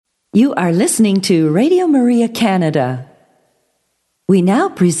You are listening to Radio Maria Canada. We now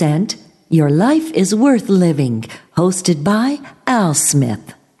present Your Life is Worth Living, hosted by Al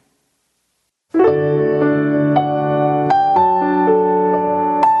Smith.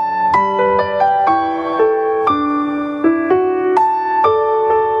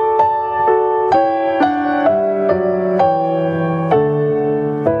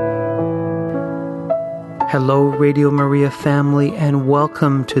 Hello, Radio Maria family, and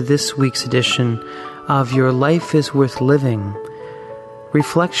welcome to this week's edition of Your Life is Worth Living.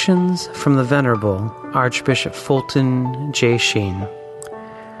 Reflections from the Venerable Archbishop Fulton J. Sheen.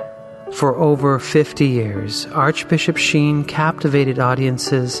 For over 50 years, Archbishop Sheen captivated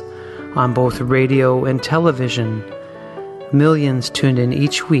audiences on both radio and television. Millions tuned in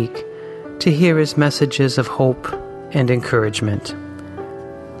each week to hear his messages of hope and encouragement.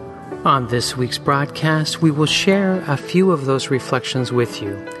 On this week's broadcast, we will share a few of those reflections with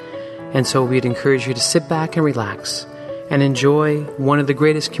you. And so we'd encourage you to sit back and relax and enjoy one of the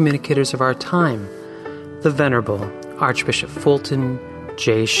greatest communicators of our time, the Venerable Archbishop Fulton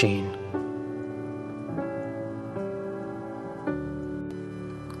J. Sheen.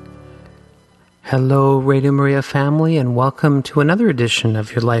 Hello, Radio Maria family, and welcome to another edition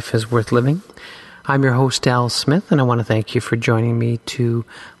of Your Life is Worth Living. I'm your host, Al Smith, and I want to thank you for joining me to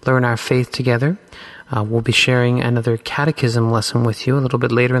learn our faith together. We'll be sharing another catechism lesson with you a little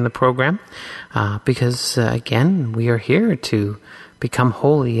bit later in the program because, again, we are here to become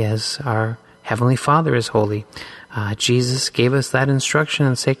holy as our Heavenly Father is holy. Jesus gave us that instruction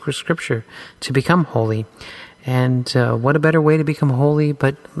in sacred Scripture to become holy. And what a better way to become holy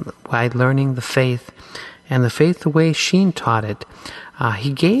but by learning the faith, and the faith the way Sheen taught it.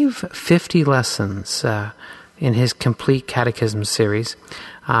 He gave 50 lessons in his complete catechism series.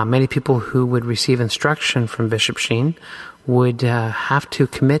 Many people who would receive instruction from Bishop Sheen would have to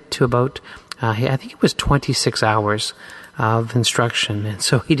commit to about, I think it was 26 hours of instruction. And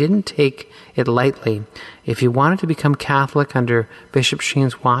so he didn't take it lightly. If you wanted to become Catholic under Bishop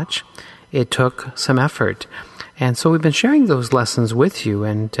Sheen's watch, it took some effort. And so we've been sharing those lessons with you,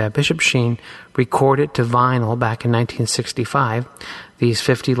 and Bishop Sheen recorded to vinyl back in 1965, these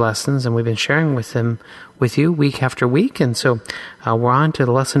 50 lessons, and we've been sharing with you week after week. And so we're on to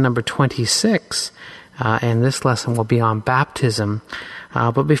lesson number 26, and this lesson will be on baptism.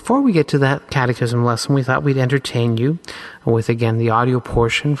 But before we get to that catechism lesson, we thought we'd entertain you with, again, the audio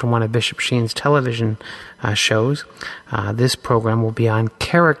portion from one of Bishop Sheen's television shows. This program will be on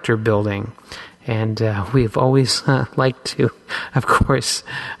character building. And we've always liked to, of course,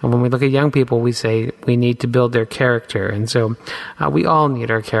 when we look at young people, we say we need to build their character. And so we all need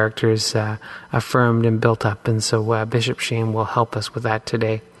our characters affirmed and built up. And so Bishop Sheen will help us with that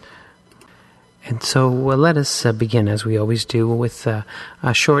today. And so let us begin, as we always do, with a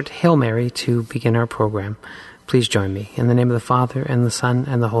short Hail Mary to begin our program. Please join me. In the name of the Father, and the Son,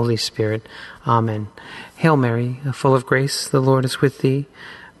 and the Holy Spirit. Amen. Hail Mary, full of grace, the Lord is with thee.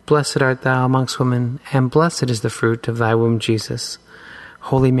 Blessed art thou amongst women, and blessed is the fruit of thy womb, Jesus.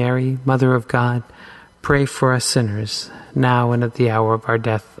 Holy Mary, Mother of God, pray for us sinners, now and at the hour of our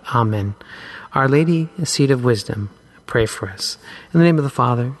death. Amen. Our Lady, seat of wisdom, pray for us. In the name of the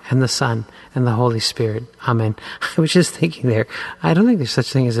Father, and the Son, and the Holy Spirit. Amen. I was just thinking there, I don't think there's such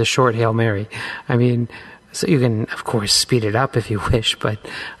a thing as a short Hail Mary. I mean, so you can, of course, speed it up if you wish, but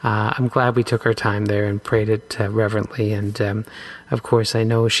I'm glad we took our time there and prayed it reverently. And, of course, I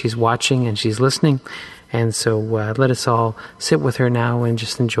know she's watching and she's listening. And so let us all sit with her now and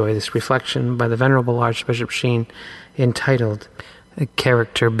just enjoy this reflection by the Venerable Archbishop Sheen entitled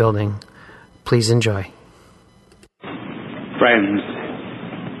Character Building. Please enjoy. Friends,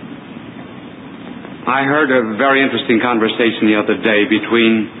 I heard a very interesting conversation the other day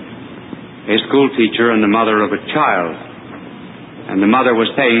between a school teacher and the mother of a child. And the mother was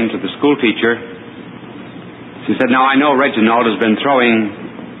saying to the school teacher, she said, "Now I know Reginald has been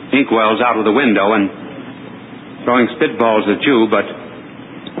throwing inkwells out of the window and throwing spitballs at you, but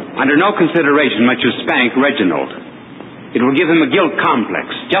under no consideration might you spank Reginald. It will give him a guilt complex.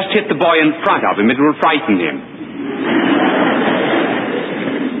 Just hit the boy in front of him. It will frighten him."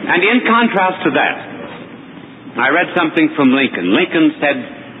 And in contrast to that, I read something from Lincoln. Lincoln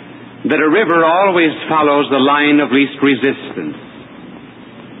said that a river always follows the line of least resistance.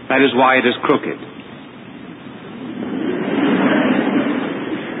 That is why it is crooked.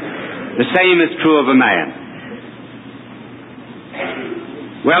 The same is true of a man.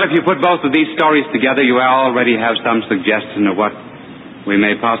 Well, if you put both of these stories together, you already have some suggestion of what we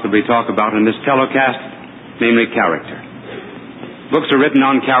may possibly talk about in this telecast, namely character. Books are written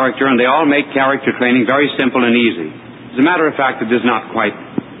on character, and they all make character training very simple and easy. As a matter of fact, it is not quite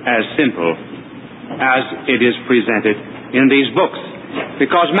as simple as it is presented in these books,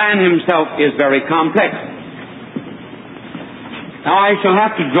 because man himself is very complex. Now, I shall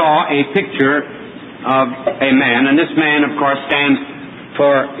have to draw a picture of a man, and this man, of course, stands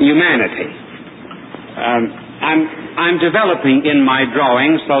for humanity. I'm developing in my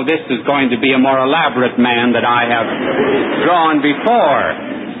drawing, so this is going to be a more elaborate man that I have drawn before.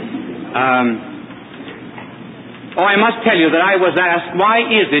 I must tell you that I was asked, why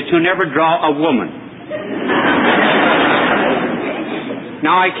is it you never draw a woman?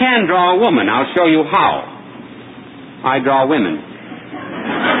 Now, I can draw a woman. I'll show you how. I draw women.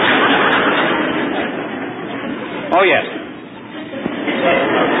 Oh, yes.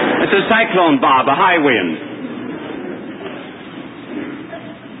 It's a cyclone, Bob, a high wind.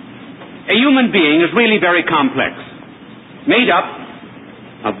 A human being is really very complex, made up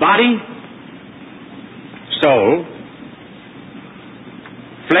of body, soul,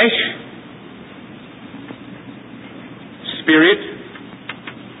 flesh, spirit,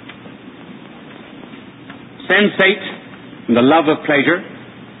 sensate, and the love of pleasure,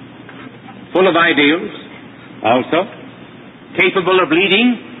 full of ideals also, capable of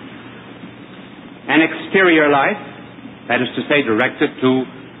leading an exterior life, that is to say, directed to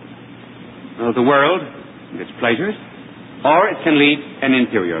the world and its pleasures, or it can lead an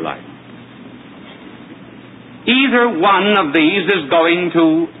interior life. Either one of these is going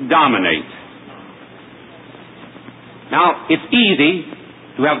to dominate. Now, it's easy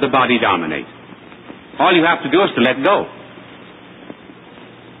to have the body dominate. All you have to do is to let go.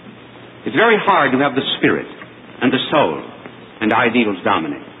 It's very hard to have the spirit and the soul and ideals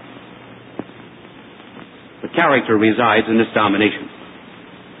dominate. The character resides in this domination.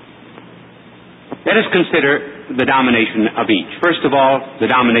 Let us consider the domination of each. First of all, the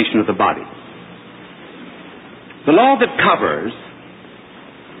domination of the body. The law that covers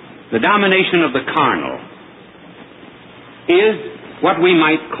the domination of the carnal is what we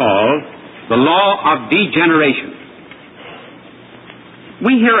might call the law of degeneration.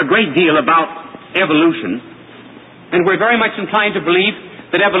 We hear a great deal about evolution, and we're very much inclined to believe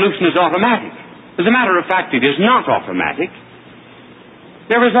that evolution is automatic. As a matter of fact, it is not automatic.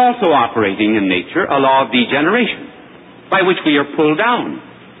 There is also operating in nature a law of degeneration, by which we are pulled down,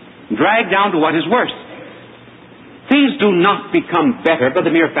 dragged down to what is worse. Things do not become better by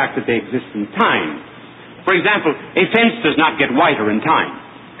the mere fact that they exist in time. For example, a fence does not get whiter in time.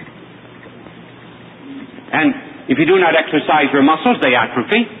 And if you do not exercise your muscles, they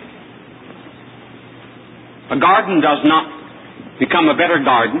atrophy. A garden does not become a better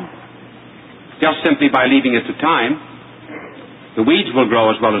garden just simply by leaving it to time. The weeds will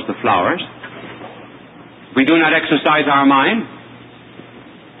grow as well as the flowers. If we do not exercise our mind,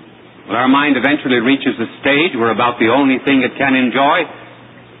 well, our mind eventually reaches a stage where about the only thing it can enjoy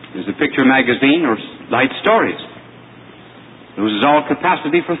is a picture magazine or light stories. It loses all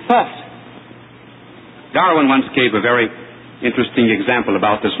capacity for thought. Darwin once gave a very interesting example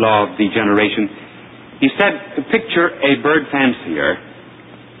about this law of degeneration. He said, picture a bird fancier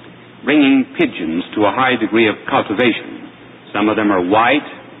bringing pigeons to a high degree of cultivation. Some of them are white,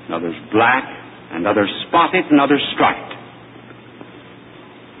 and others black, and others spotted, and others striped.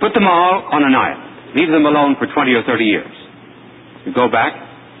 Put them all on an island. Leave them alone for 20 or 30 years. You go back,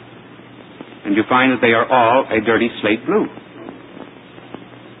 and you find that they are all a dirty slate blue.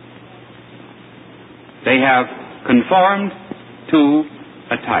 They have conformed to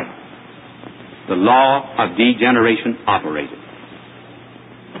a type. The law of degeneration operated.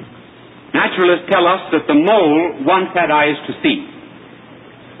 Naturalists tell us that the mole once had eyes to see.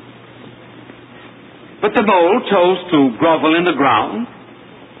 But the mole chose to grovel in the ground,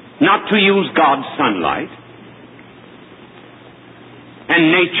 not to use God's sunlight.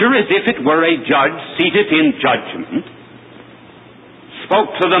 And nature, as if it were a judge seated in judgment,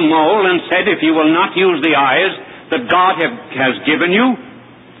 spoke to the mole and said, if you will not use the eyes that God has given you,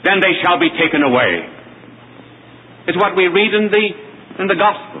 then they shall be taken away. It's what we read in the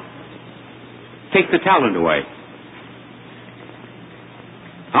gospel. Take the talent away.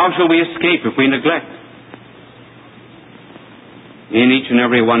 How shall we escape if we neglect? In each and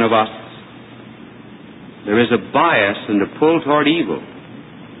every one of us, there is a bias and a pull toward evil.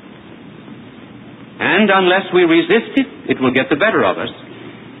 And unless we resist it, it will get the better of us.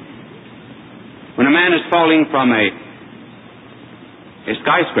 When a man is falling from a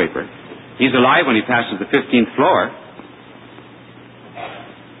skyscraper, he's alive when he passes the 15th floor.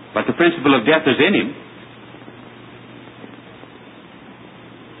 But the principle of death is in him.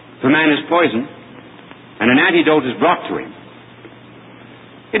 If a man is poisoned and an antidote is brought to him,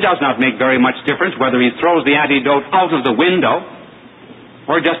 it does not make very much difference whether he throws the antidote out of the window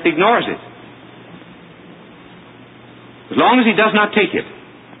or just ignores it. As long as he does not take it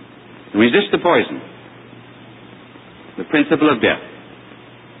and resist the poison, the principle of death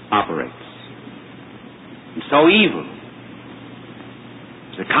operates. And so evil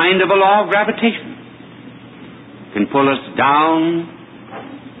is a kind of a law of gravitation. It can pull us down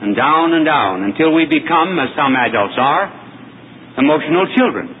and down and down until we become, as some adults are, emotional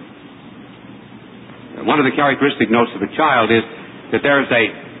children. One of the characteristic notes of a child is that there is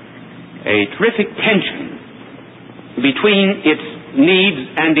a terrific tension between its needs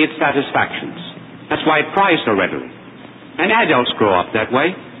and its satisfactions. That's why it cries so readily. And adults grow up that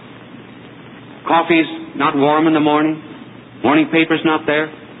way. Coffee's not warm in the morning. Morning paper's not there.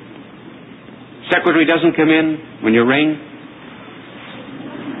 Secretary doesn't come in when you ring.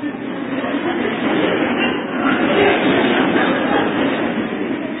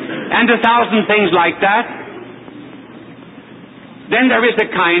 And 1,000 things like that. Then there is a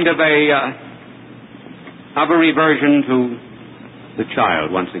kind of a reversion to the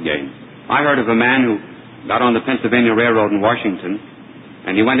child once again. I heard of a man who got on the Pennsylvania Railroad in Washington,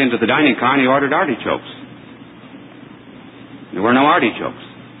 and he went into the dining car and he ordered artichokes. There were no artichokes.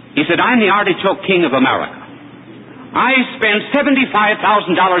 He said, "I'm the artichoke king of America. I spend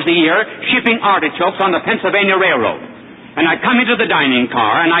 $75,000 a year shipping artichokes on the Pennsylvania Railroad. And I come into the dining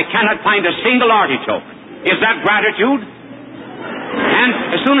car, and I cannot find a single artichoke. Is that gratitude?" And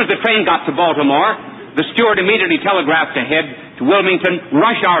as soon as the train got to Baltimore, the steward immediately telegraphed ahead to Wilmington,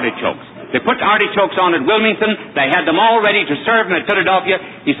 "Rush artichokes." They put artichokes on at Wilmington. They had them all ready to serve them at Philadelphia.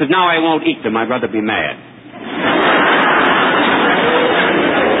 He said, "Now I won't eat them. I'd rather be mad."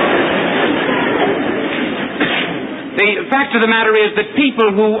 The fact of the matter is that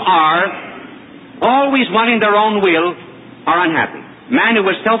people who are always wanting their own will are unhappy. A man who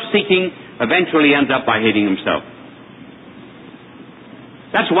is self-seeking eventually ends up by hating himself.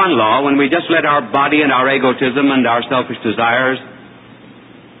 That's one law, when we just let our body and our egotism and our selfish desires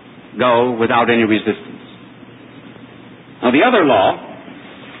go without any resistance. Now, the other law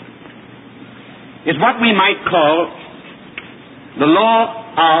is what we might call the law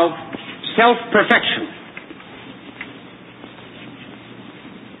of self-perfection.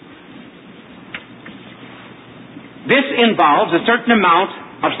 This involves a certain amount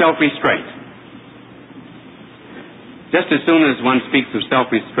of self-restraint. Just as soon as one speaks of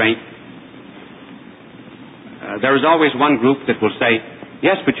self-restraint, there is always one group that will say,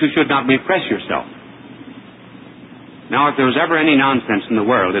 "Yes, but you should not repress yourself." Now, if there was ever any nonsense in the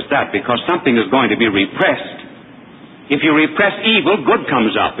world, it's that, because something is going to be repressed. If you repress evil, good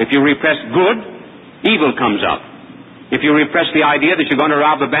comes up. If you repress good, evil comes up. If you repress the idea that you're going to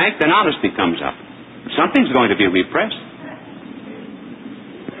rob a bank, then honesty comes up. Something's going to be repressed.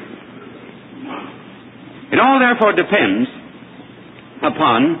 It all therefore depends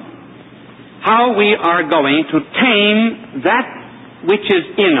upon how we are going to tame that which is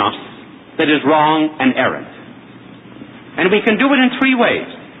in us that is wrong and errant. And we can do it in three ways.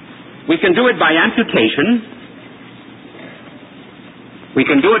 We can do it by amputation. We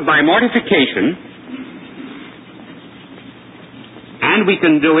can do it by mortification. And we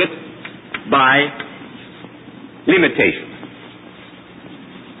can do it by limitation.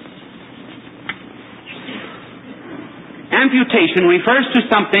 Amputation refers to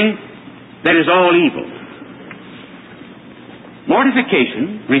something that is all evil.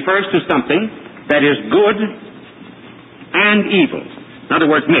 Mortification refers to something that is good and evil. In other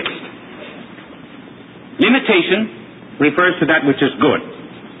words, mixed. Limitation refers to that which is good.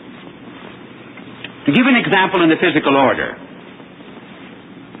 To give an example in the physical order,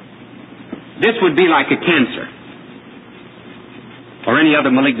 this would be like a cancer or any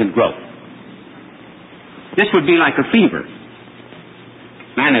other malignant growth. This would be like a fever.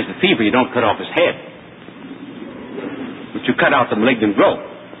 Man has a fever, you don't cut off his head, but you cut out the malignant growth.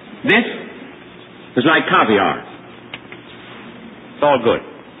 This is like caviar. It's all good.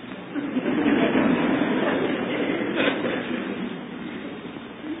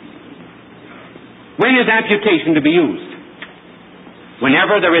 When is amputation to be used?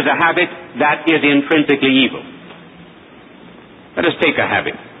 Whenever there is a habit that is intrinsically evil. Let us take a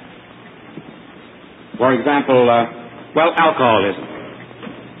habit. For example, alcoholism.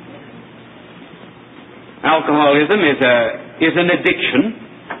 Alcoholism is an addiction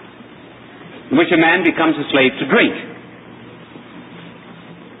in which a man becomes a slave to drink.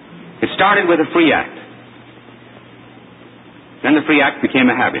 It started with a free act. Then the free act became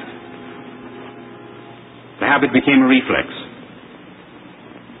a habit. The habit became a reflex.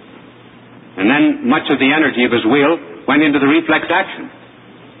 And then much of the energy of his will went into the reflex action.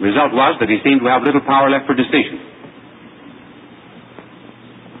 The result was that he seemed to have little power left for decision.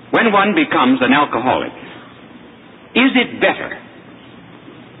 when one becomes an alcoholic, is it better,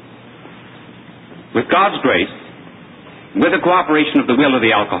 with God's grace, with the cooperation of the will of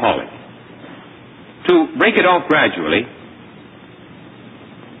the alcoholic, to break it off gradually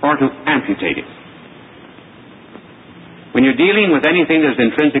or to amputate it? When you're dealing with anything that is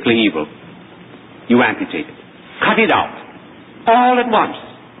intrinsically evil, you amputate it. Cut it out. All at once.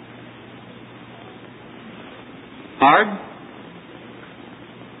 Hard?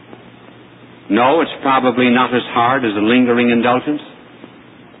 No, it's probably not as hard as a lingering indulgence.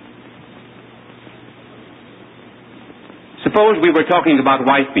 Suppose we were talking about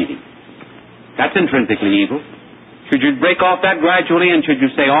wife beating. That's intrinsically evil. Should you break off that gradually, and should you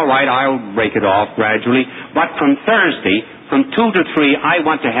say, all right, I'll break it off gradually, but from Thursday, from 2 to 3, I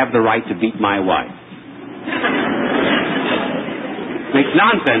want to have the right to beat my wife? Makes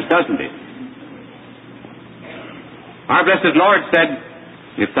nonsense, doesn't it? Our blessed Lord said,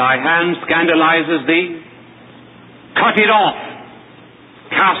 if thy hand scandalizes thee, cut it off,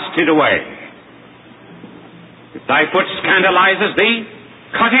 cast it away. If thy foot scandalizes thee,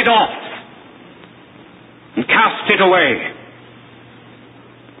 cut it off, and cast it away.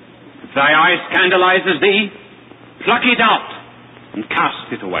 If thy eye scandalizes thee, pluck it out, and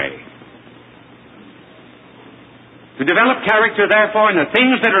cast it away. To develop character, therefore, in the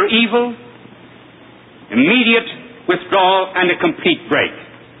things that are evil, immediate withdrawal and a complete break.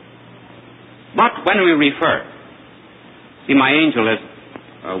 But when we refer, see, my angel has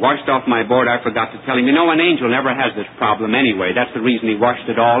washed off my board. I forgot to tell him, you know, an angel never has this problem anyway. That's the reason he washed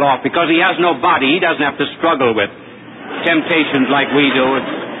it all off, because he has no body. He doesn't have to struggle with temptations like we do.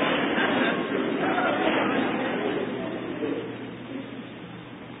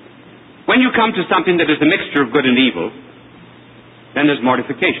 When you come to something that is a mixture of good and evil, then there's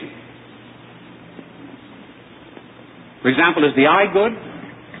mortification. For example, is the eye good?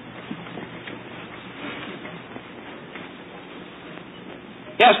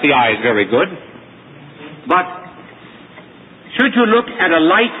 Yes, the eye is very good. But should you look at a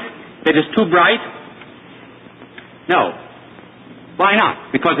light that is too bright? No. Why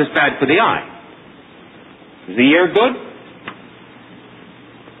not? Because it's bad for the eye. Is the ear good?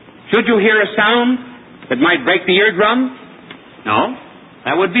 Should you hear a sound that might break the eardrum? No,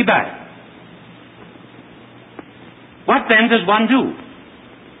 that would be bad. What then does one do?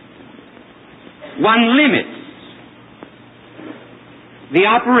 One limits the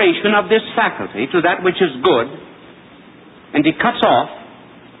operation of this faculty to that which is good, and he cuts off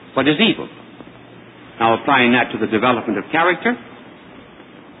what is evil. Now, applying that to the development of character,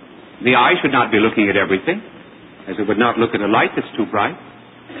 the eye should not be looking at everything, as it would not look at a light that's too bright.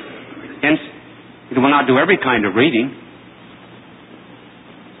 Hence, it will not do every kind of reading,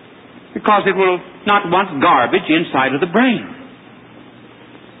 because it will not want garbage inside of the brain.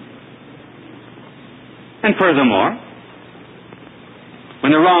 And furthermore,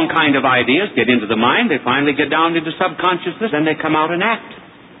 when the wrong kind of ideas get into the mind, they finally get down into subconsciousness, and they come out and act.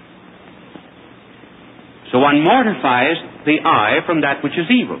 So one mortifies the eye from that which is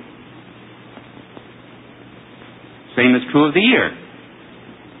evil. Same is true of the ear.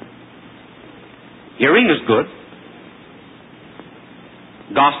 Hearing is good.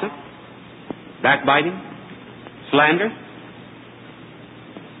 Gossip, backbiting, slander.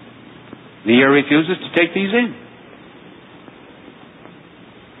 The ear refuses to take these in.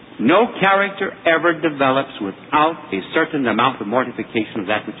 No character ever develops without a certain amount of mortification of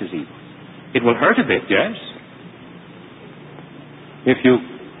that which is evil. It will hurt a bit, yes.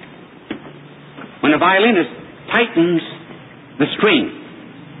 When a violinist tightens the string,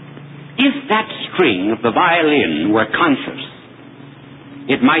 if that string of the violin were conscious,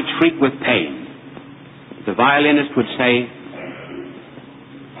 it might shriek with pain. The violinist would say,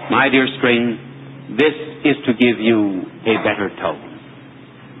 my dear string, this is to give you a better tone.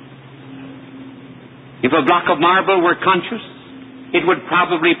 If a block of marble were conscious, it would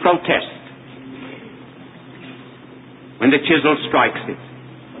probably protest when the chisel strikes it.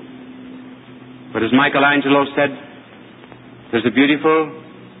 But as Michelangelo said, there's a beautiful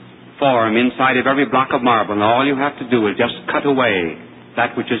form inside of every block of marble, and all you have to do is just cut away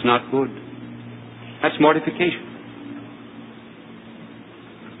that which is not good. That's mortification.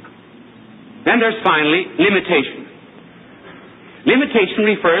 Then there's finally limitation. Limitation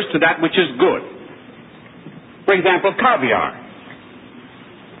refers to that which is good. For example, caviar.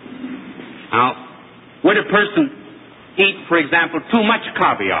 Now, would a person eat, for example, too much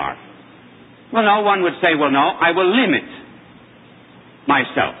caviar? Well, no, one would say, well, no, I will limit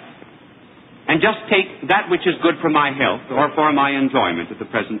myself and just take that which is good for my health or for my enjoyment at the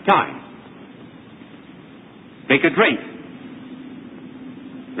present time. Take a drink.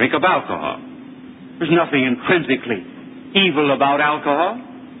 drink of alcohol. There's nothing intrinsically evil about alcohol.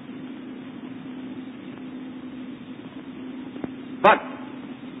 But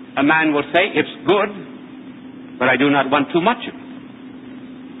a man will say, it's good, but I do not want too much of it.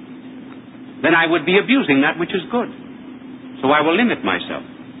 Then I would be abusing that which is good. So I will limit myself.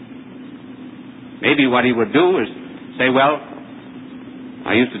 Maybe what he would do is say, well,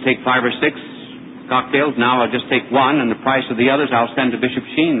 I used to take 5 or 6 cocktails, now I'll just take 1, and the price of the others I'll send to Bishop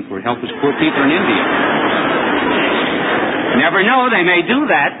Sheen for help his poor people in India. Never know, they may do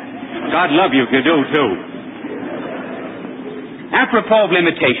that. God love you if you do, too. Apropos of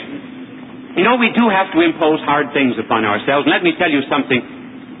limitation. You know, we do have to impose hard things upon ourselves. And let me tell you something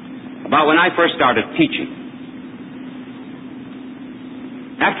about when I first started teaching.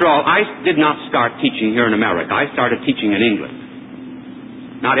 After all, I did not start teaching here in America. I started teaching in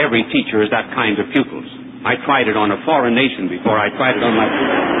England. Not every teacher is that kind of pupils. I tried it on a foreign nation before I tried it on my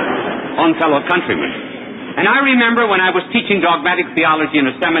own fellow countrymen. And I remember when I was teaching dogmatic theology in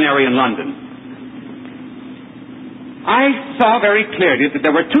a seminary in London, I saw very clearly that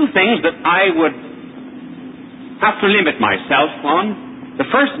there were 2 things that I would have to limit myself on. The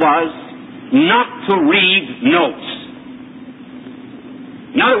first was not to read notes.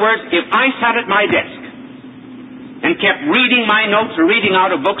 In other words, if I sat at my desk and kept reading my notes or reading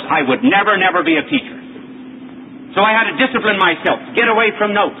out of books, I would never be a teacher. So I had to discipline myself, get away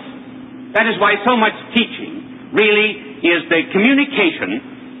from notes. That is why so much teaching really is the communication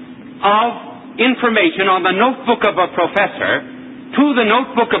of information on the notebook of a professor to the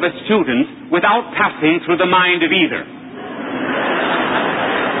notebook of a student without passing through the mind of either.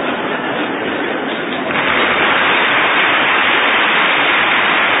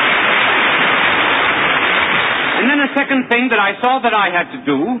 And then a second thing that I saw that I had to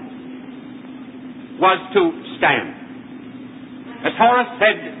do was to stand. As Horace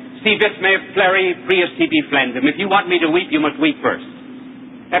said, si vis me fleri prius tibi flendum. If you want me to weep, you must weep first.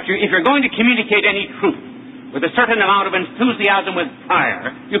 If you're going to communicate any truth with a certain amount of enthusiasm with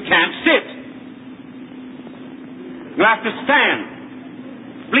fire, you can't sit. You have to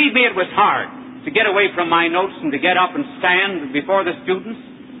stand. Believe me, it was hard to get away from my notes and to get up and stand before the students.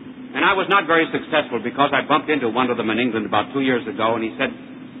 And I was not very successful because I bumped into one of them in England about 2 years ago, and he said,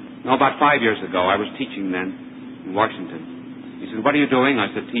 no, about 5 years ago, I was teaching then in Washington. He said, what are you doing?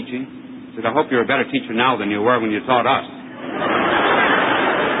 I said, teaching. He said, I hope you're a better teacher now than you were when you taught us.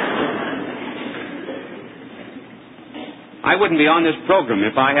 I wouldn't be on this program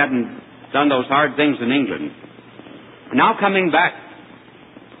if I hadn't done those hard things in England. Now coming back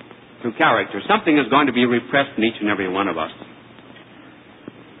to character, something is going to be repressed in each and every one of us.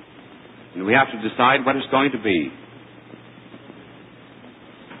 And we have to decide what it's going to be.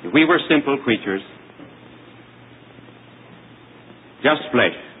 If we were simple creatures, just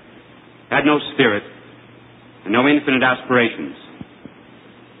flesh, had no spirit, and no infinite aspirations,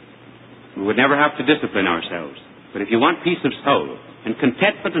 we would never have to discipline ourselves. But if you want peace of soul and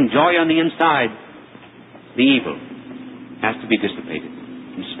contentment and joy on the inside, the evil has to be dissipated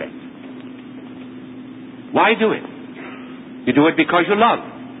and spent. Why do it? You do it because you love.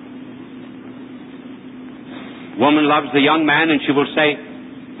 Woman loves the young man and she will say,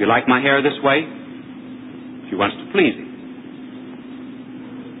 you like my hair this way? She wants to please him.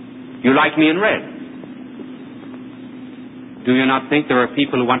 You like me in red. Do you not think there are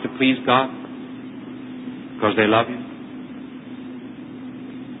people who want to please God because they love you?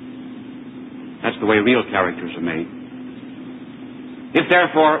 That's the way real characters are made. If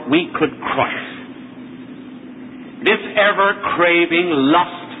therefore we could crush this ever-craving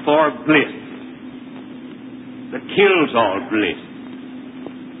lust for bliss that kills all bliss,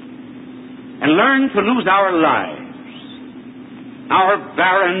 and learn to lose our lives, our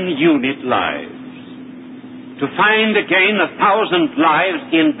barren unit lives, to find again 1,000 lives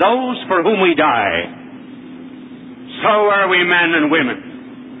in those for whom we die, so are we men and women.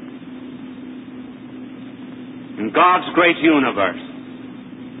 In God's great universe,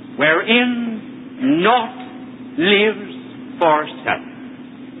 wherein naught lives for self.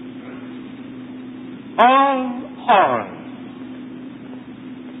 All,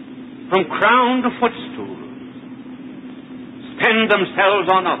 from crown to footstool, spend themselves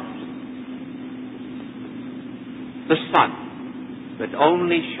on others. The sun that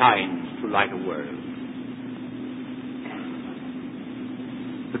only shines to light a world.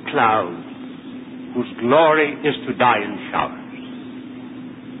 The clouds whose glory is to die in showers.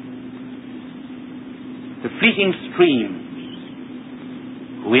 The fleeting streams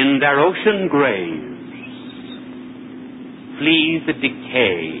who in their ocean graves flee the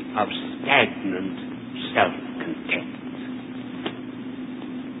decay of stagnant self-content.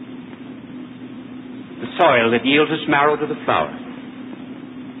 the soil that yields its marrow to the flower.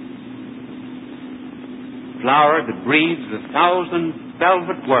 Flower that breathes 1,000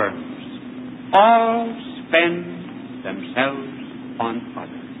 velvet worms, all spend themselves on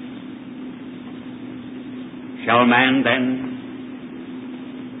others. Shall man then,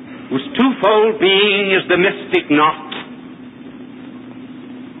 whose twofold being is the mystic knot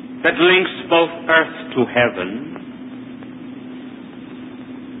that links both earth to heaven,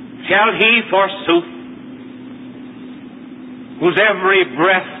 shall he, forsooth, whose every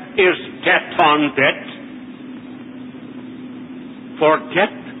breath is debt on debt,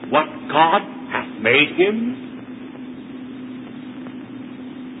 forget what God hath made him?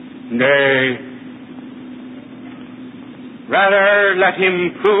 Nay, rather let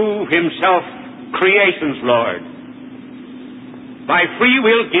him prove himself creation's Lord, by free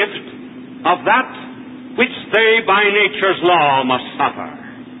will gift of that which they by nature's law must suffer.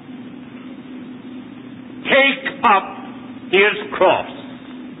 Take up his cross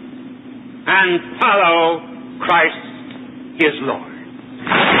and follow Christ his Lord.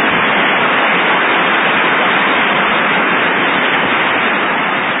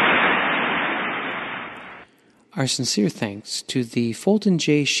 Our sincere thanks to the Fulton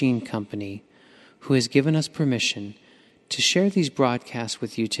J. Sheen Company, who has given us permission to share these broadcasts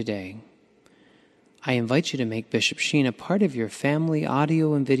with you today. I invite you to make Bishop Sheen a part of your family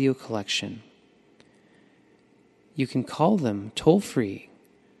audio and video collection. You can call them toll-free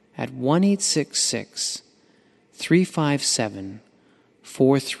at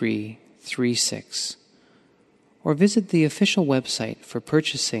 1-866-357-4336 or visit the official website for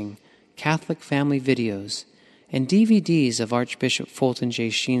purchasing Catholic family videos and DVDs of Archbishop Fulton J.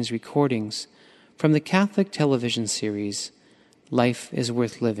 Sheen's recordings from the Catholic television series Life is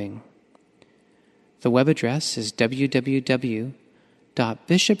Worth Living. The web address is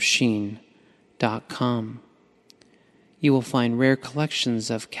www.bishopsheen.com. You will find rare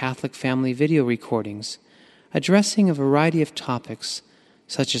collections of Catholic family video recordings addressing a variety of topics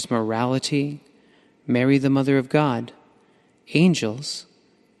such as morality, Mary the Mother of God, angels,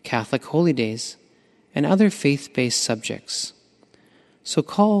 Catholic holy days, and other faith-based subjects. So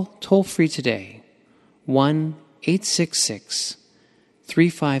call toll-free today,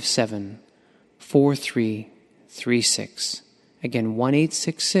 1-866-357-4336. Again,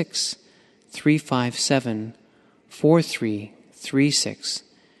 1-866-357-4336.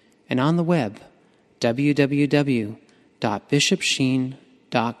 And on the web,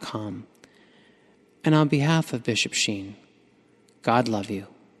 www.bishopsheen.com. And on behalf of Bishop Sheen, God love you.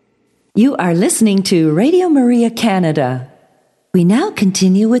 You are listening to Radio Maria Canada. We now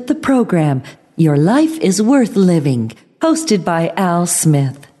continue with the program, Your Life is Worth Living, hosted by Al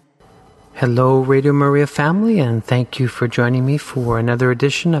Smith. Hello, Radio Maria family, and thank you for joining me for another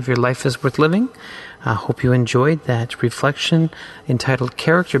edition of Your Life is Worth Living. I hope you enjoyed that reflection entitled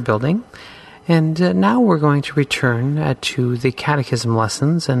Character Building. And now we're going to return to the catechism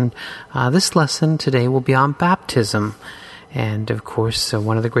lessons, and this lesson today will be on baptism. And, of course,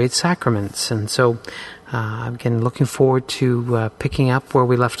 one of the great sacraments. And so, again, looking forward to picking up where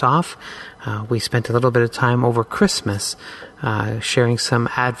we left off. We spent a little bit of time over Christmas sharing some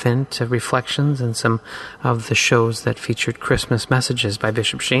Advent reflections and some of the shows that featured Christmas messages by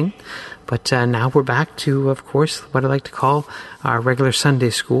Bishop Sheen. But now we're back to, of course, what I like to call our regular Sunday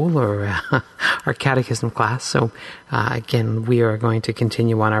school or our catechism class. So, again, we are going to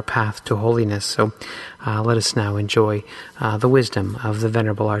continue on our path to holiness. So let us now enjoy the wisdom of the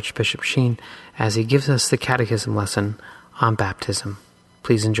Venerable Archbishop Sheen as he gives us the catechism lesson on baptism.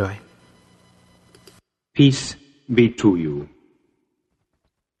 Please enjoy. Peace be to you.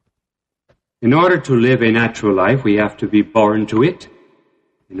 In order to live a natural life, we have to be born to it.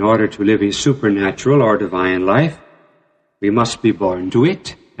 In order to live a supernatural or divine life, we must be born to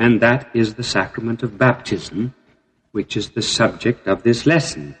it, and that is the sacrament of baptism, which is the subject of this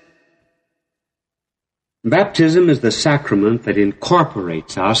lesson. Baptism is the sacrament that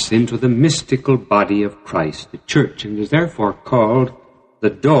incorporates us into the mystical body of Christ, the Church, and is therefore called the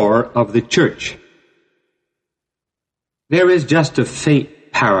door of the Church. There is just a faint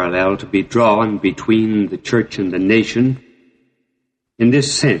parallel to be drawn between the Church and the nation in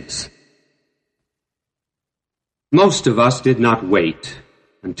this sense. Most of us did not wait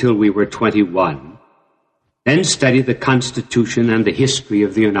until we were 21, then study the Constitution and the history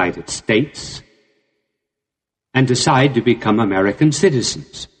of the United States, and decide to become American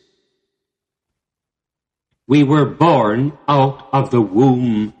citizens. We were born out of the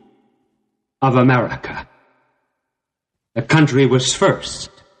womb of America. The country was first.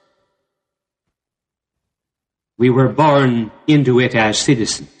 We were born into it as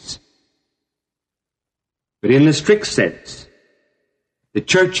citizens. But in the strict sense, the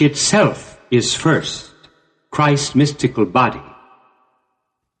church itself is first, Christ's mystical body.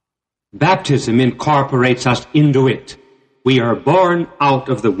 Baptism incorporates us into it. We are born out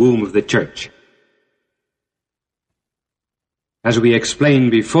of the womb of the church. As we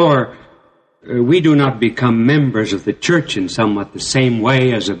explained before, we do not become members of the church in somewhat the same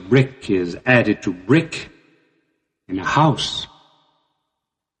way as a brick is added to brick in a house.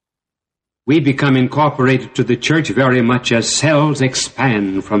 We become incorporated to the church very much as cells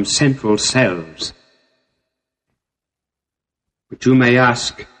expand from central cells. But you may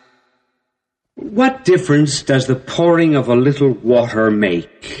ask, what difference does the pouring of a little water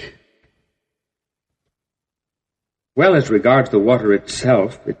make? Well, as regards the water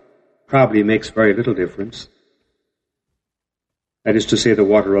itself, it probably makes very little difference. That is to say, the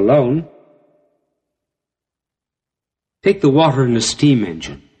water alone. Take the water in a steam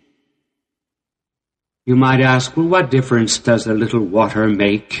engine. You might ask, well, what difference does a little water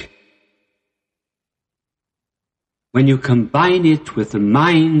make? When you combine it with the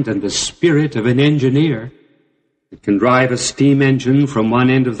mind and the spirit of an engineer, it can drive a steam engine from one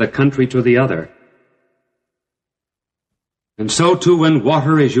end of the country to the other. And so too, when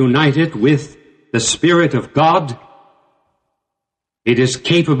water is united with the Spirit of God, it is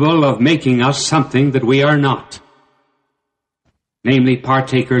capable of making us something that we are not, namely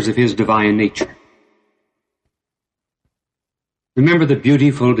partakers of His divine nature. Remember the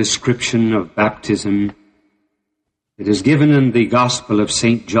beautiful description of baptism that is given in the Gospel of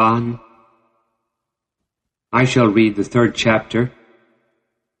St. John. I shall read the 3rd chapter,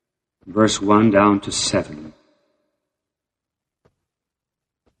 verse 1 down to 7.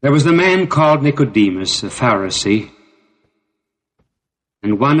 There was a man called Nicodemus, a Pharisee,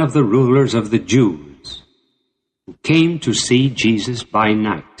 and one of the rulers of the Jews, who came to see Jesus by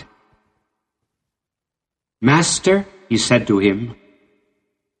night. Master, he said to him,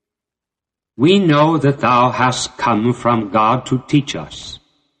 we know that thou hast come from God to teach us.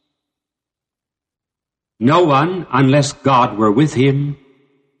 No one, unless God were with him,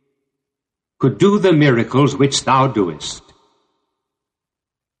 could do the miracles which thou doest.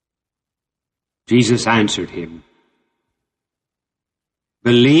 Jesus answered him,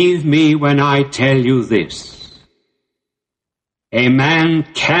 believe me when I tell you this. A man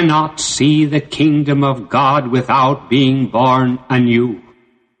cannot see the kingdom of God without being born anew.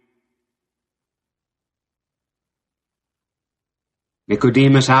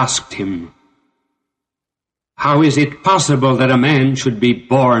 Nicodemus asked him, how is it possible that a man should be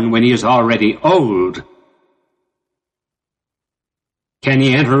born when he is already old? Can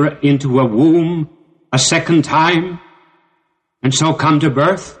he enter into a womb a second time and so come to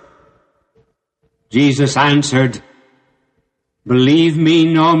birth? Jesus answered, believe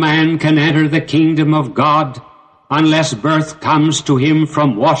me, no man can enter the kingdom of God unless birth comes to him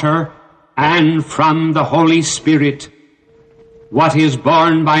from water and from the Holy Spirit. What is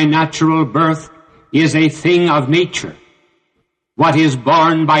born by natural birth is a thing of nature. What is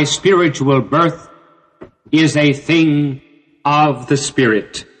born by spiritual birth is a thing of the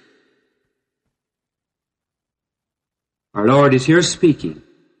Spirit. Our Lord is here speaking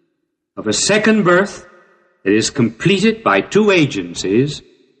of a second birth that is completed by two agencies,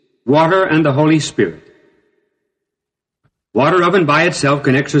 water and the Holy Spirit. Water of and by itself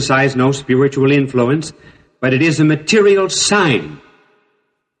can exercise no spiritual influence, but it is a material sign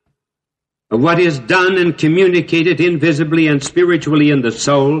of what is done and communicated invisibly and spiritually in the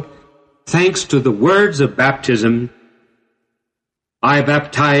soul, thanks to the words of baptism, I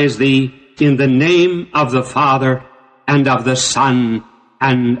baptize thee in the name of the Father and of the Son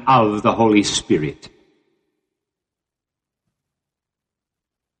and of the Holy Spirit.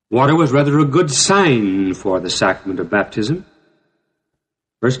 Water was rather a good sign for the sacrament of baptism.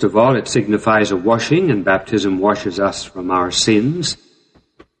 First of all, it signifies a washing, and baptism washes us from our sins.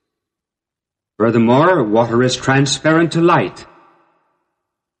 Furthermore, water is transparent to light.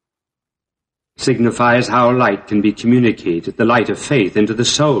 It signifies how light can be communicated, the light of faith, into the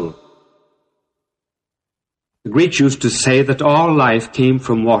soul. The Greeks used to say that all life came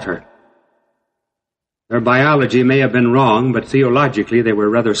from water. Their biology may have been wrong, but theologically they were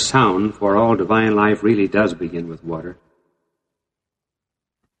rather sound, for all divine life really does begin with water.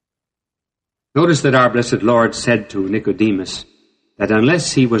 Notice that our blessed Lord said to Nicodemus that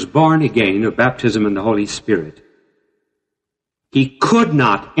unless he was born again of baptism in the Holy Spirit, he could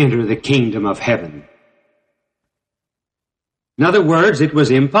not enter the kingdom of heaven. In other words, it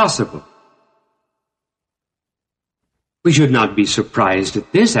was impossible. We should not be surprised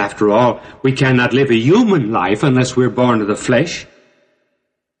at this. After all, we cannot live a human life unless we're born of the flesh.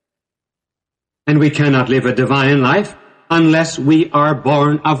 And we cannot live a divine life unless we are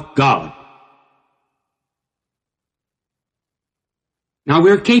born of God. Now,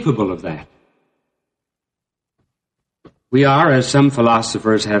 we're capable of that. We are, as some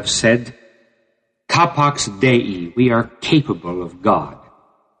philosophers have said, capax Dei. We are capable of God.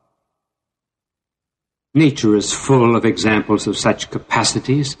 Nature is full of examples of such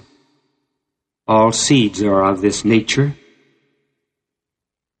capacities. All seeds are of this nature.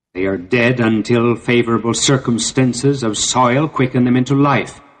 They are dead until favorable circumstances of soil quicken them into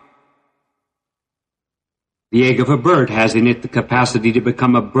life. The egg of a bird has in it the capacity to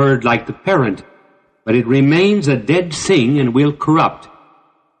become a bird like the parent, but it remains a dead thing and will corrupt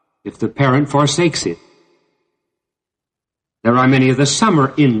if the parent forsakes it. There are many of the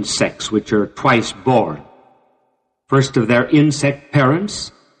summer insects which are twice born, first of their insect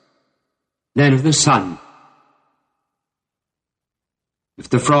parents, then of the sun. If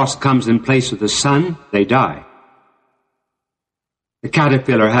the frost comes in place of the sun, they die. The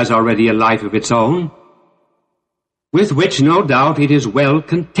caterpillar has already a life of its own, with which no doubt it is well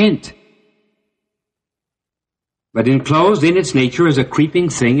content. But enclosed in its nature as a creeping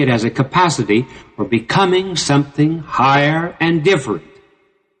thing, it has a capacity for becoming something higher and different.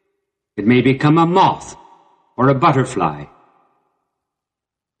 It may become a moth or a butterfly.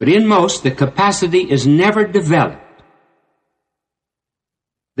 But in most, the capacity is never developed.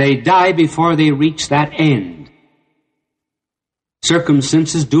 They die before they reach that end.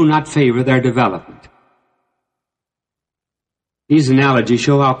 Circumstances do not favor their development. These analogies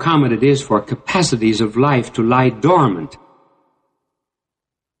show how common it is for capacities of life to lie dormant,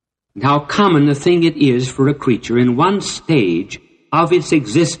 and how common a thing it is for a creature in one stage of its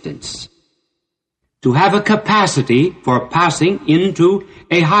existence to have a capacity for passing into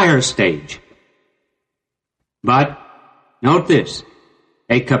a higher stage. But, note this,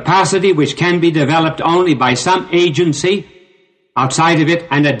 a capacity which can be developed only by some agency outside of it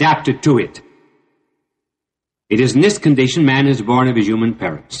and adapted to it. It is in this condition man is born of his human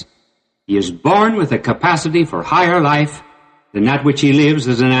parents. He is born with a capacity for higher life than that which he lives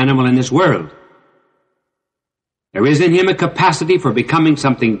as an animal in this world. There is in him a capacity for becoming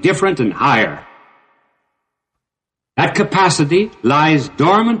something different and higher. That capacity lies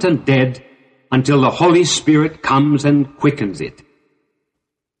dormant and dead until the Holy Spirit comes and quickens it.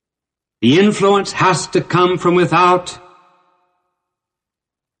 The influence has to come from without.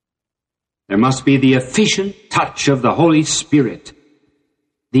 There must be the efficient touch of the Holy Spirit,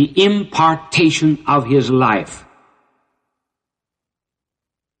 the impartation of His life.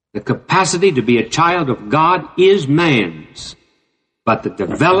 The capacity to be a child of God is man's, but the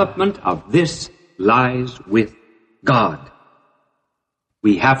development of this lies with God.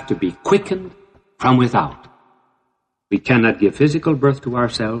 We have to be quickened from without. We cannot give physical birth to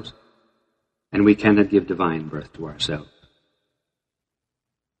ourselves, and we cannot give divine birth to ourselves.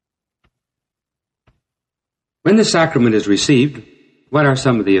 When the sacrament is received, what are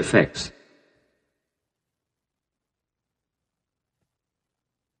some of the effects?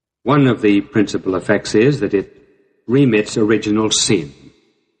 One of the principal effects is that it remits original sin.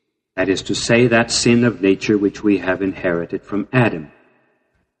 That is to say, that sin of nature which we have inherited from Adam.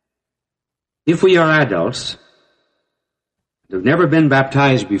 If we are adults and have never been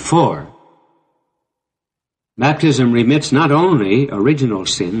baptized before, baptism remits not only original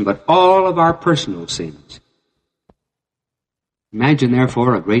sin, but all of our personal sins. Imagine,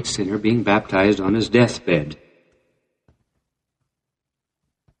 therefore, a great sinner being baptized on his deathbed.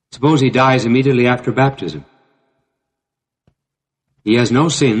 Suppose he dies immediately after baptism. He has no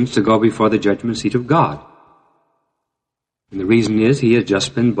sins to go before the judgment seat of God. And the reason is he has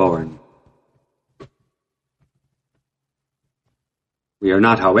just been born. We are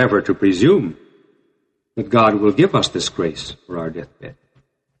not, however, to presume that God will give us this grace for our deathbed.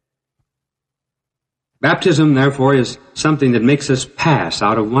 Baptism, therefore, is something that makes us pass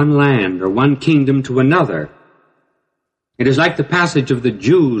out of one land or one kingdom to another. It is like the passage of the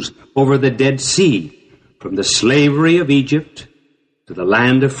Jews over the Dead Sea, from the slavery of Egypt to the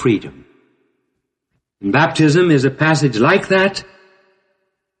land of freedom. And baptism is a passage like that,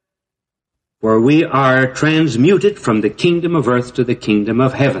 where we are transmuted from the kingdom of earth to the kingdom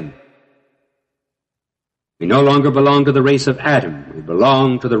of heaven. We no longer belong to the race of Adam. We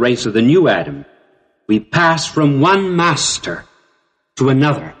belong to the race of the new Adam. We pass from one master to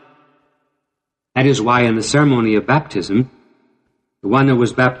another. That is why in the ceremony of baptism, the one who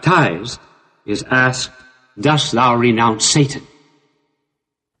was baptized is asked, "Dost thou renounce Satan?"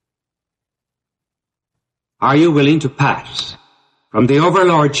 Are you willing to pass from the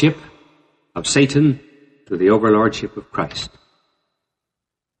overlordship of Satan to the overlordship of Christ?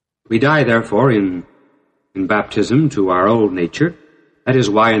 We die, therefore, in baptism to our old nature. That is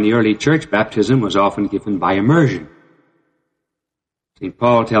why in the early church baptism was often given by immersion. St.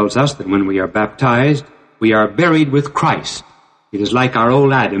 Paul tells us that when we are baptized, we are buried with Christ. It is like our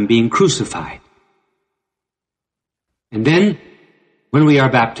old Adam being crucified. And then, when we are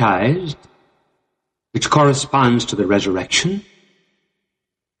baptized, which corresponds to the resurrection,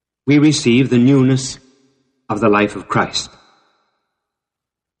 we receive the newness of the life of Christ.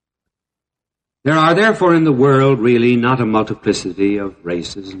 There are therefore in the world really not a multiplicity of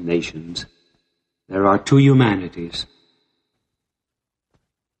races and nations. There are two humanities.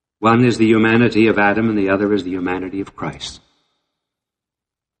 One is the humanity of Adam and the other is the humanity of Christ.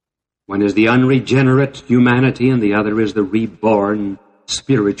 One is the unregenerate humanity and the other is the reborn,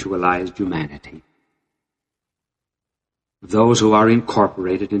 spiritualized humanity. Those who are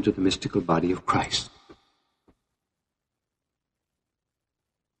incorporated into the mystical body of Christ.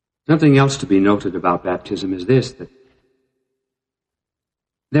 Something else to be noted about baptism is this, that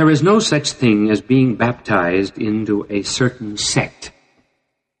there is no such thing as being baptized into a certain sect.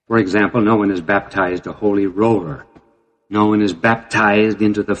 For example, no one is baptized a holy roller. No one is baptized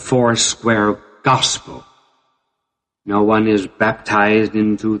into the Foursquare gospel. No one is baptized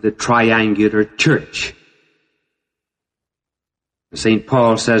into the triangular church. St.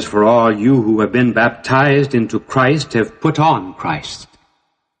 Paul says, for all you who have been baptized into Christ have put on Christ.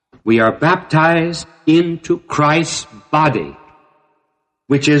 We are baptized into Christ's body,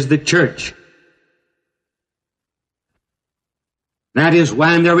 which is the church. That is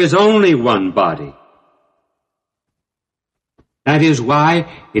when there is only one body. That is why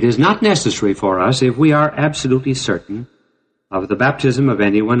it is not necessary for us, if we are absolutely certain of the baptism of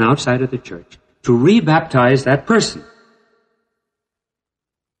anyone outside of the church, to rebaptize that person.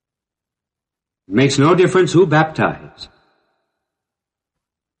 It makes no difference who baptized.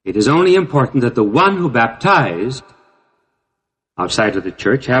 It is only important that the one who baptized outside of the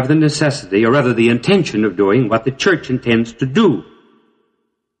church have the necessity, or rather the intention of doing what the church intends to do.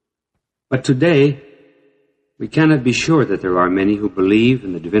 But today, we cannot be sure that there are many who believe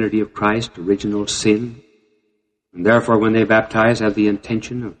in the divinity of Christ, original sin, and therefore when they baptize have the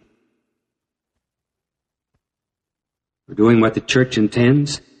intention of doing what the church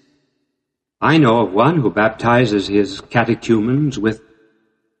intends. I know of one who baptizes his catechumens with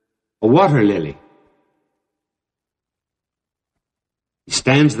a water lily. He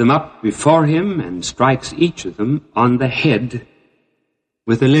stands them up before him and strikes each of them on the head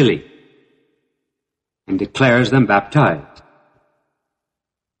with a lily and declares them baptized.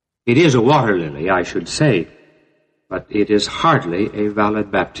 It is a water lily, I should say, but it is hardly a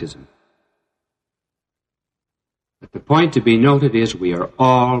valid baptism. But the point to be noted is we are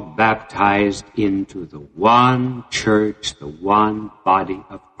all baptized into the one church, the one body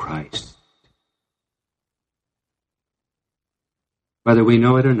of Christ. Whether we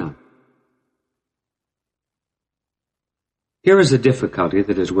know it or not. Here is a difficulty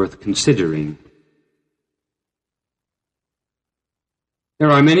that is worth considering.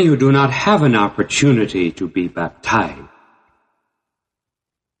 There are many who do not have an opportunity to be baptized.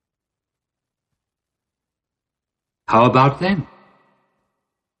 How about them?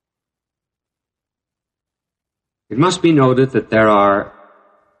 It must be noted that there are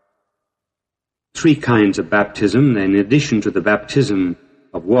three kinds of baptism. In addition to the baptism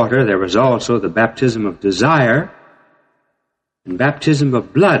of water, there is also the baptism of desire and baptism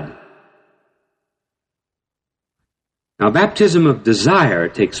of blood. Now, baptism of desire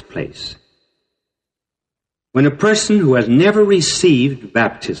takes place when a person who has never received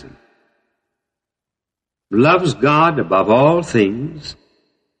baptism loves God above all things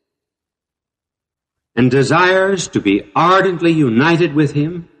and desires to be ardently united with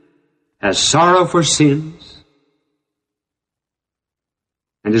Him, has sorrow for sins,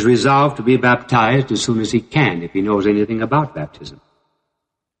 and is resolved to be baptized as soon as he can, if he knows anything about baptism.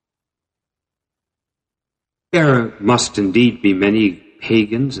 There must indeed be many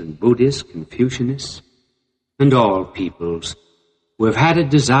pagans and Buddhists, Confucianists, and all peoples who have had a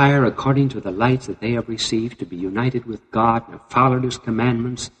desire according to the lights that they have received to be united with God and have followed His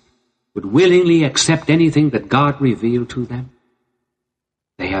commandments, would willingly accept anything that God revealed to them.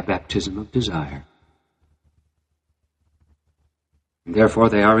 They have baptism of desire. And therefore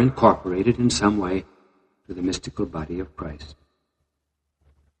they are incorporated in some way to the mystical body of Christ.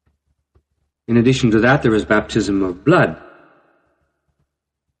 In addition to that, there is baptism of blood.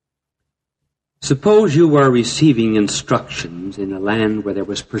 Suppose you were receiving instructions in a land where there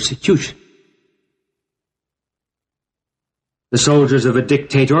was persecution. The soldiers of a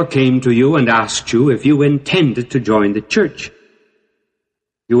dictator came to you and asked you if you intended to join the church.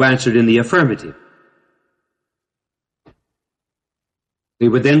 you answered in the affirmative. They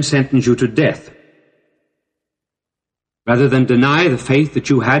would then sentence you to death. Rather than deny the faith that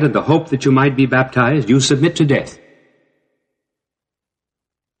you had and the hope that you might be baptized, you submit to death.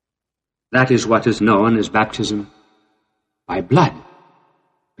 That is what is known as baptism by blood,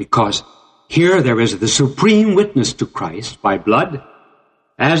 because here there is the supreme witness to Christ by blood,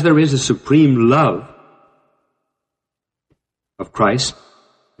 as there is a supreme love of Christ,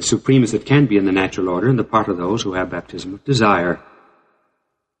 as supreme as it can be in the natural order, on the part of those who have baptism of desire.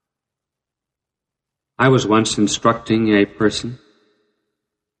 I was once instructing a person.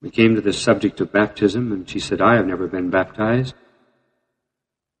 We came to the subject of baptism, and she said, I have never been baptized.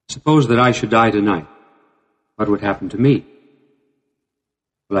 Suppose that I should die tonight. What would happen to me?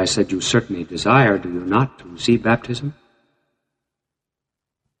 Well, I said, you certainly desire, do you not, to receive baptism?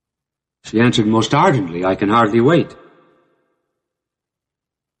 She answered most ardently, I can hardly wait.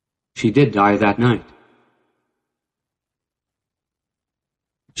 She did die that night.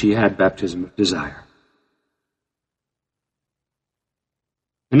 She had baptism of desire.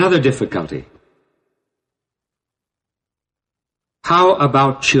 Another difficulty. How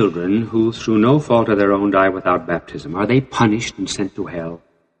about children who, through no fault of their own, die without baptism? Are they punished and sent to hell?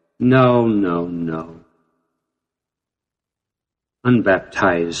 No, no, no.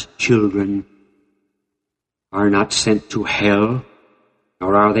 Unbaptized children are not sent to hell,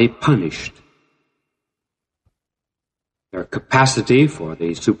 nor are they punished. Their capacity for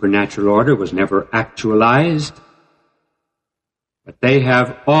the supernatural order was never actualized, but they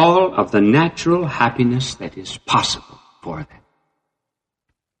have all of the natural happiness that is possible for them.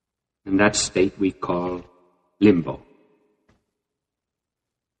 And that state we call limbo.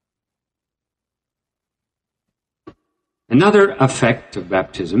 Another effect of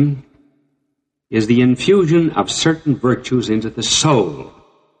baptism is the infusion of certain virtues into the soul.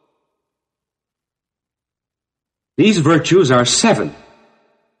 These virtues are 7.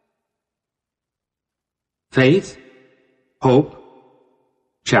 Faith, hope,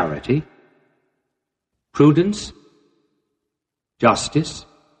 charity, prudence, justice,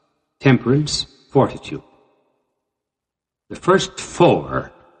 temperance, fortitude. The first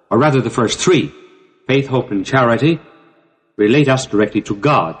 4, or rather the first 3, faith, hope, and charity, relate us directly to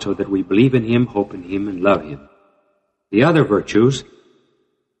God so that we believe in Him, hope in Him, and love Him. The other virtues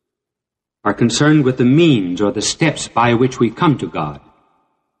are concerned with the means or the steps by which we come to God.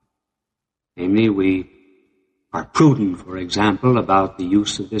 Namely, we are prudent, for example, about the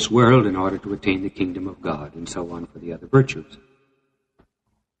use of this world in order to attain the kingdom of God, and so on for the other virtues.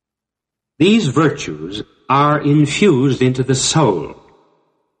 These virtues are infused into the soul.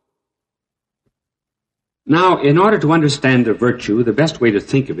 Now, in order to understand a virtue, the best way to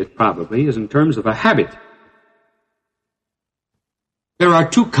think of it probably is in terms of a habit. There are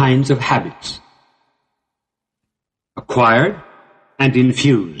 2 kinds of habits: acquired and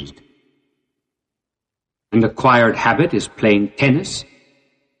infused. An acquired habit is playing tennis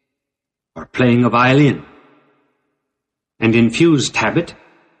or playing a violin. An infused habit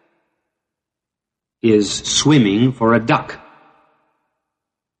is swimming for a duck.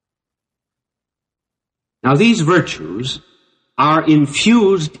 Now, these virtues are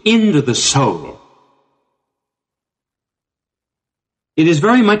infused into the soul. It is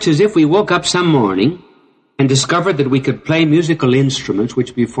very much as if we woke up some morning and discovered that we could play musical instruments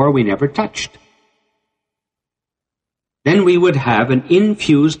which before we never touched. Then we would have an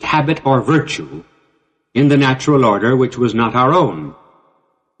infused habit or virtue in the natural order which was not our own.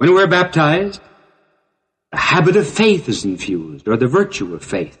 When we're baptized, the habit of faith is infused, or the virtue of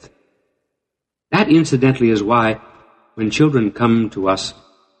faith. That, incidentally, is why when children come to us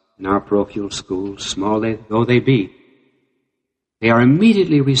in our parochial schools, small though they be, they are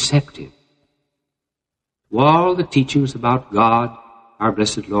immediately receptive to all the teachings about God, our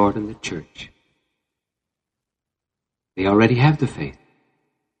blessed Lord, and the Church. They already have the faith.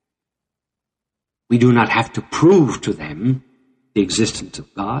 We do not have to prove to them the existence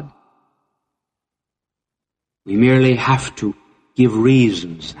of God. We merely have to give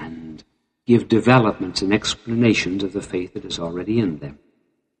reasons and give developments and explanations of the faith that is already in them.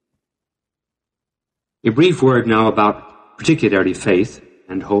 A brief word now about particularly faith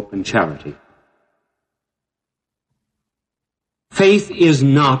and hope and charity. Faith is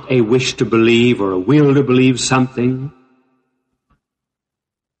not a wish to believe or a will to believe something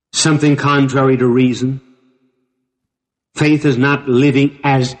contrary to reason. Faith is not living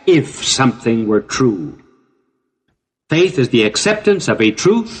as if something were true. Faith is the acceptance of a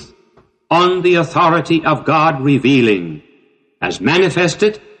truth on the authority of God revealing, as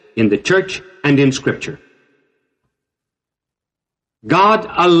manifested in the Church and in Scripture. God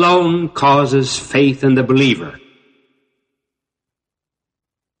alone causes faith in the believer.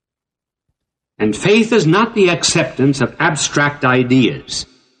 And faith is not the acceptance of abstract ideas.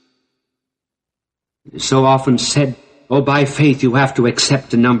 It is so often said, oh, by faith you have to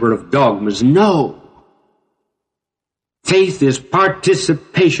accept a number of dogmas. No. Faith is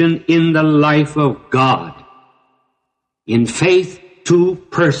participation in the life of God. In faith, two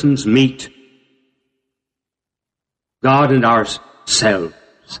persons meet, God and ourselves.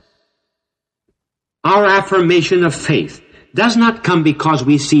 Our affirmation of faith does not come because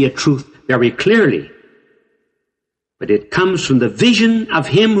we see a truth very clearly, but it comes from the vision of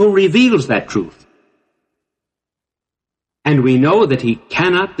Him who reveals that truth. And we know that He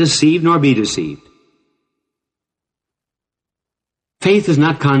cannot deceive nor be deceived. Faith is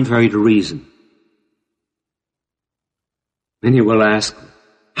not contrary to reason. Many will ask,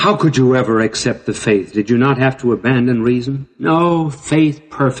 how could you ever accept the faith? Did you not have to abandon reason? No, faith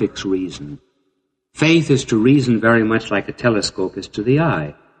perfects reason. Faith is to reason very much like a telescope is to the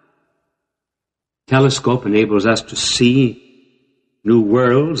eye. Telescope enables us to see new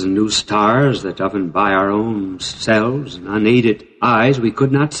worlds and new stars that often by our own selves and unaided eyes we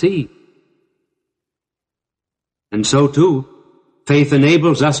could not see. And so too, faith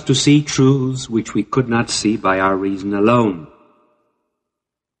enables us to see truths which we could not see by our reason alone.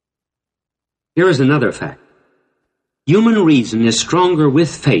 Here is another fact. Human reason is stronger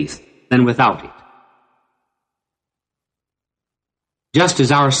with faith than without it. Just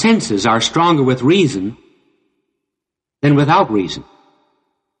as our senses are stronger with reason than without reason.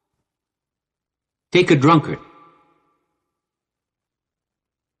 Take a drunkard.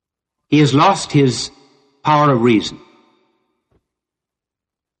 He has lost his power of reason.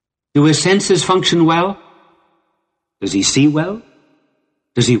 Do his senses function well? Does he see well?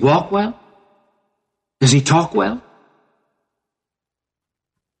 Does he walk well? Does he talk well?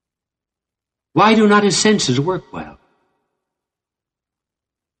 Why do not his senses work well?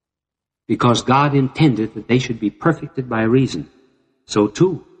 Because God intended that they should be perfected by reason. So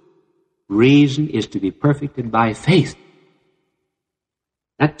too, reason is to be perfected by faith.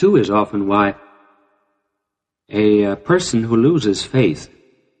 That too is often why a person who loses faith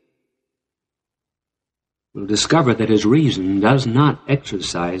will discover that his reason does not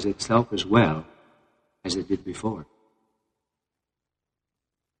exercise itself as well as it did before.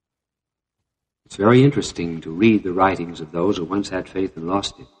 It's very interesting to read the writings of those who once had faith and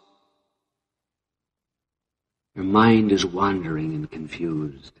lost it. Their mind is wandering and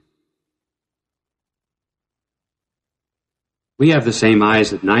confused. We have the same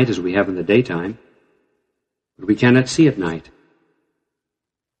eyes at night as we have in the daytime, but we cannot see at night.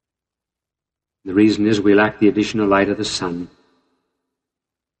 The reason is we lack the additional light of the sun.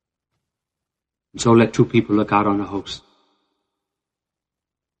 And so let two people look out on a host.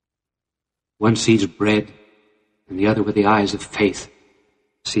 One sees bread, and the other with the eyes of faith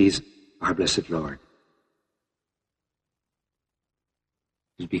sees our blessed Lord.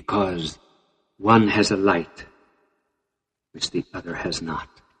 It's because one has a light which the other has not.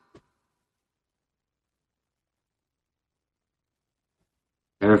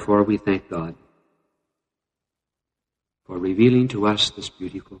 Therefore we thank God for revealing to us this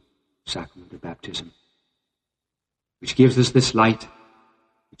beautiful sacrament of baptism, which gives us this light,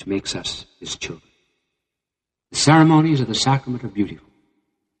 which makes us His children. The ceremonies of the sacrament are beautiful.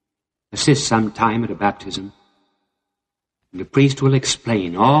 Assist some time at a baptism, and the priest will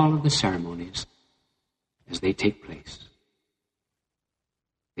explain all of the ceremonies as they take place.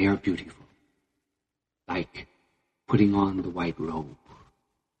 They are beautiful, like putting on the white robe.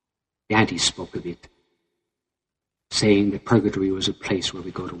 Dante spoke of it, saying that purgatory was a place where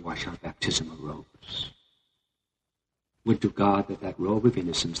we go to wash our baptismal robes. Would to God that that robe of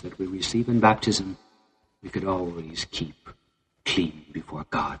innocence that we receive in baptism we could always keep clean before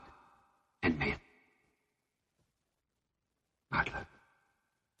God and man. God love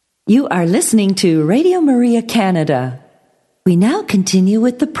you. You are listening to Radio Maria Canada. We now continue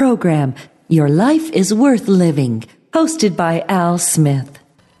with the program, Your Life is Worth Living, hosted by Al Smith.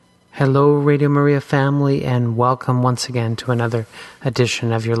 Hello, Radio Maria family, and welcome once again to another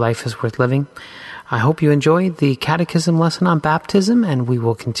edition of Your Life is Worth Living. I hope you enjoyed the catechism lesson on baptism, and we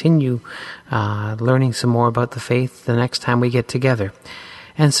will continue learning some more about the faith the next time we get together.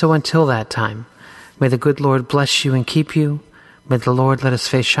 And so until that time, may the good Lord bless you and keep you. May the Lord let His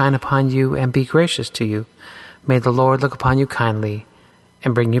face shine upon you and be gracious to you. May the Lord look upon you kindly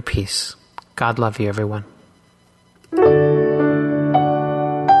and bring you peace. God love you, everyone.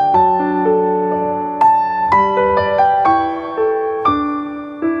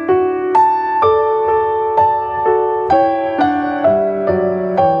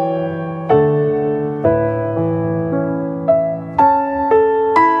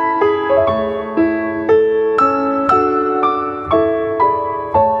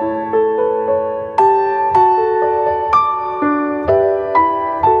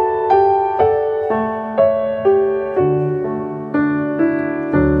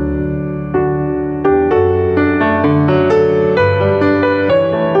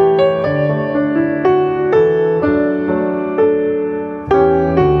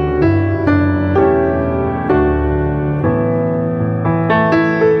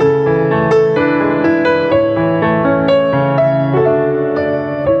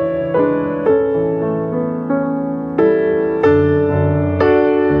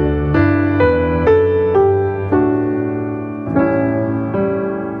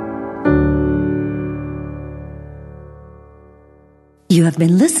 have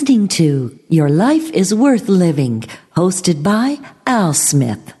been listening to Your Life is Worth Living, hosted by Al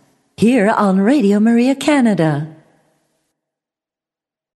Smith, here on Radio Maria Canada.